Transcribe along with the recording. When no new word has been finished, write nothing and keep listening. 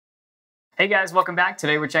Hey guys, welcome back.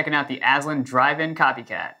 Today we're checking out the Aslin Drive-In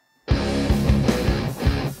Copycat.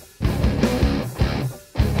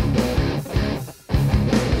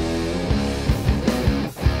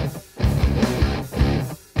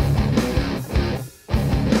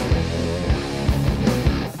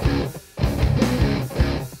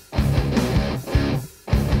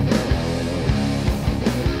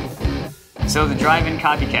 So the Drive-In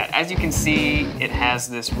Copycat, as you can see, it has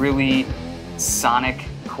this really Sonic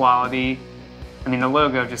quality. I mean, the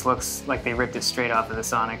logo just looks like they ripped it straight off of the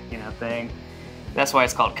Sonic, thing. That's why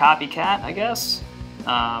it's called Copycat, I guess.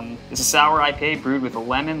 It's a sour IPA brewed with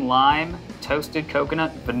lemon, lime, toasted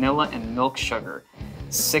coconut, vanilla, and milk sugar.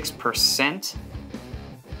 6%.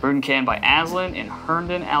 Brewed and canned by Aslin in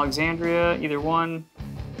Herndon, Alexandria, either one.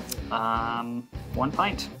 1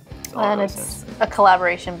 pint. And it's a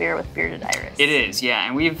collaboration beer with Bearded Iris. It is, yeah,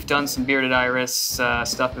 and we've done some Bearded Iris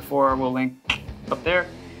stuff before. We'll link up there.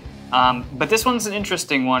 But this one's an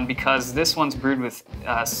interesting one because this one's brewed with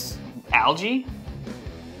algae,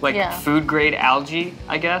 like food grade algae,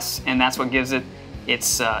 I guess, and that's what gives it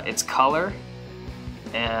its color.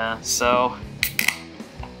 So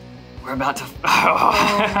we're about to.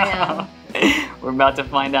 Oh, man. We're about to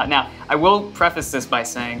find out. Now, I will preface this by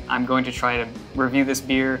saying I'm going to try to review this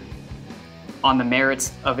beer on the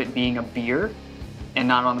merits of it being a beer and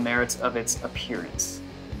not on the merits of its appearance.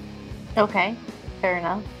 Okay, fair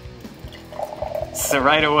enough. So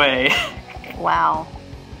right away. Wow,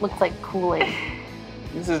 looks like Kool-Aid.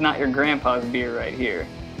 This is not your grandpa's beer right here.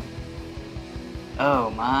 Oh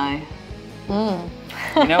my.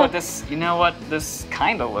 You know what this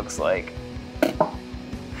kinda looks like?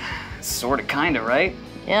 Sorta kinda, right?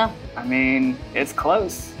 Yeah. I mean, it's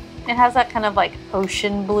close. It has that kind of like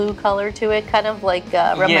ocean blue color to it, kind of like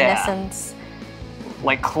reminiscence.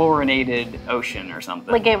 Like chlorinated ocean or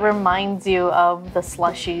something. Like it reminds you of the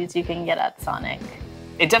slushies you can get at Sonic.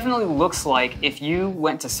 It definitely looks like if you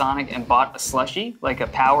went to Sonic and bought a slushie, like a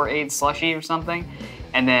Powerade slushie or something,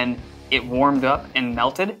 and then it warmed up and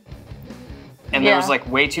melted, and there was like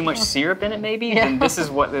way too much syrup in it maybe, then this is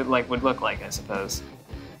what it would look like, I suppose.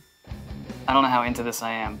 I don't know how into this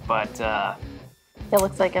I am, but it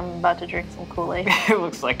looks like I'm about to drink some Kool-Aid. It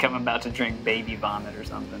looks like I'm about to drink baby vomit or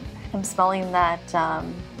something. I'm smelling that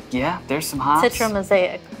yeah, there's some hops. Citra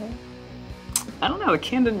Mosaic. I don't know, the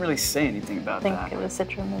can didn't really say anything about that. I think it was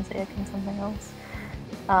Citra Mosaic and something else.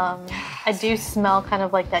 I do smell kind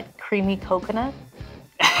of like that creamy coconut.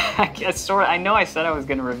 I know I said I was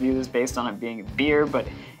going to review this based on it being a beer, but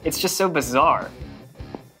it's just so bizarre.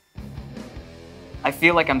 I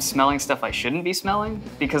feel like I'm smelling stuff I shouldn't be smelling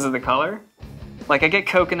because of the color. Like I get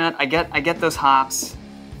coconut, I get those hops.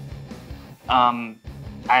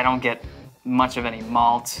 I don't get much of any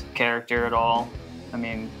malt character at all. I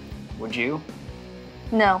mean, would you?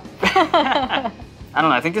 No. I don't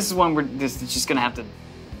know. I think this is one we're just gonna have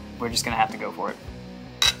to go for it.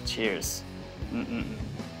 Cheers.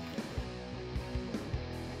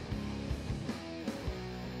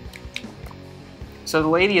 So the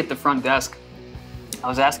lady at the front desk, I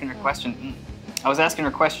was asking her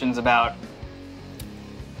questions about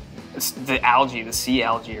the algae, the sea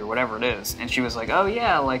algae or whatever it is, and she was like, "Oh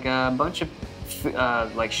yeah, like a bunch of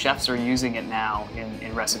like chefs are using it now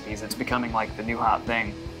in recipes. It's becoming like the new hot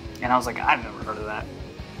thing." And I was like, "I've never heard of that.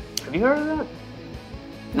 Have you heard of that?"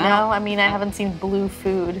 No, I mean I haven't seen blue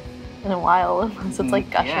food in a while, unless it's like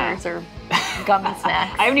Gushers or gummy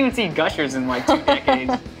snacks. I haven't even seen Gushers in like 2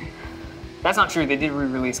 decades. That's not true. They did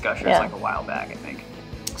re-release Gushers like a while back, I think.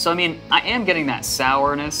 So I mean, I am getting that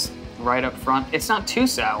sourness right up front. It's not too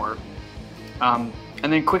sour.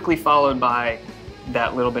 And then quickly followed by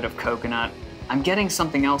that little bit of coconut. I'm getting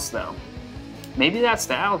something else though. Maybe that's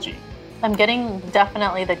the algae. I'm getting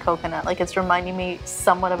definitely the coconut. Like it's reminding me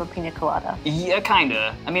somewhat of a pina colada. Yeah,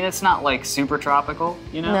 kinda. I mean, it's not like super tropical,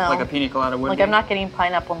 like a pina colada would be. Like I'm not getting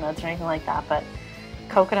pineapple nuts or anything like that, but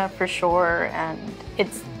coconut for sure, and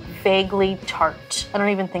it's vaguely tart. I don't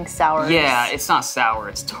even think sour. Yeah, it's not sour,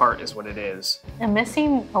 it's tart is what it is. I'm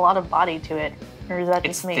missing a lot of body to it, or is that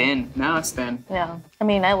just me? It's thin. No, it's thin. Yeah. I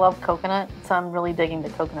mean, I love coconut, so I'm really digging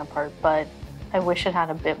the coconut part, but I wish it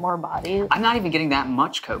had a bit more body. I'm not even getting that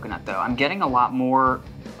much coconut though. I'm getting a lot more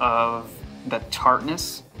of the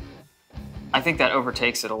tartness. I think that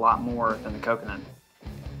overtakes it a lot more than the coconut.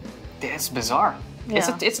 It's bizarre.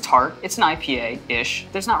 Yeah. It's tart. It's an IPA-ish.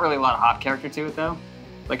 There's not really a lot of hop character to it though.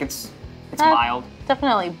 Like it's mild.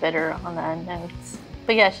 Definitely bitter on the end notes.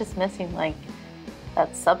 But yeah, it's just missing like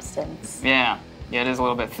that substance. Yeah, it is a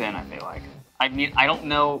little bit thin, I feel like. I mean, I don't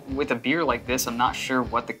know, with a beer like this, I'm not sure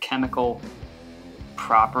what the chemical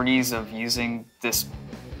properties of using this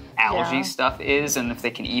algae stuff is, and if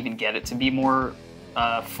they can even get it to be more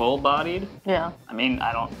full-bodied. Yeah. I mean,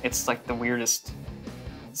 it's like the weirdest,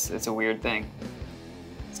 it's a weird thing.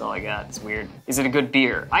 That's all I got. It's weird. Is it a good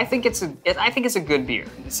beer? I think it's a good beer.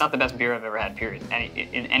 It's not the best beer I've ever had, period,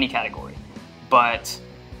 in any category. But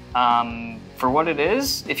for what it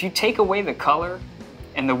is, if you take away the color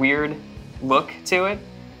and the weird look to it,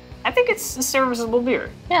 I think it's a serviceable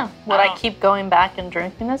beer. Yeah. Would I keep going back and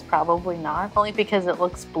drinking this? Probably not. Only because it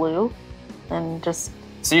looks blue and just...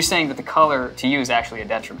 So you're saying that the color to you is actually a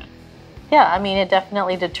detriment? Yeah, I mean, it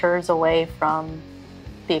definitely deters away from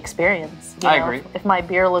the experience. I agree. If my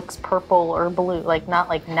beer looks purple or blue, like not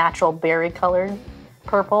like natural berry colored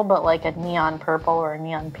purple, but like a neon purple or a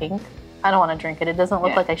neon pink, I don't want to drink it. It doesn't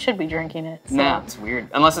look like I should be drinking it. So. No, it's weird.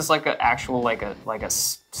 Unless it's like an actual like a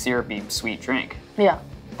syrupy sweet drink. Yeah.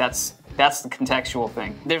 That's the contextual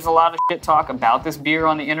thing. There's a lot of shit talk about this beer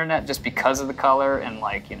on the internet just because of the color and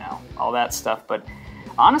like, you know, all that stuff. But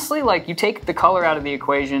honestly, like you take the color out of the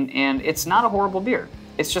equation and it's not a horrible beer.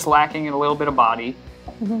 It's just lacking in a little bit of body.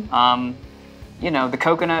 Mm-hmm. You know, the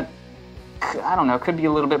coconut, I don't know, could be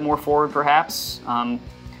a little bit more forward perhaps.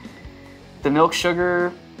 The milk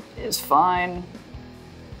sugar is fine.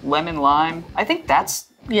 Lemon lime, I think that's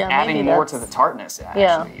adding more to the tartness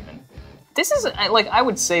actually even. This is, like, I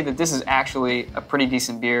would say that this is actually a pretty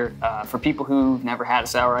decent beer for people who've never had a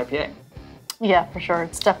sour IPA. Yeah, for sure.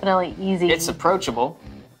 It's definitely easy. It's approachable.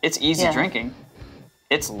 It's easy drinking.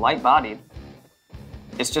 It's light-bodied.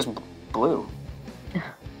 It's just blue.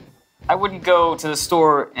 I wouldn't go to the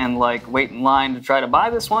store and, like, wait in line to try to buy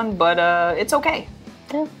this one, but it's okay.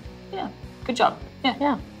 Yeah. Yeah, good job. Yeah.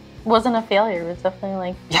 Yeah. Wasn't a failure. It was definitely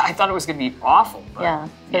like... Yeah, I thought it was going to be awful, but, yeah,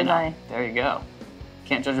 you know, there you go.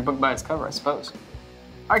 Can't judge a book by its cover, I suppose.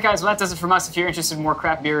 All right, guys, well, that does it from us. If you're interested in more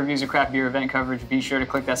craft beer reviews or craft beer event coverage, be sure to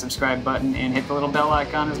click that subscribe button and hit the little bell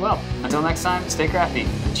icon as well. Until next time, stay crafty.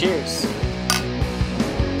 Cheers.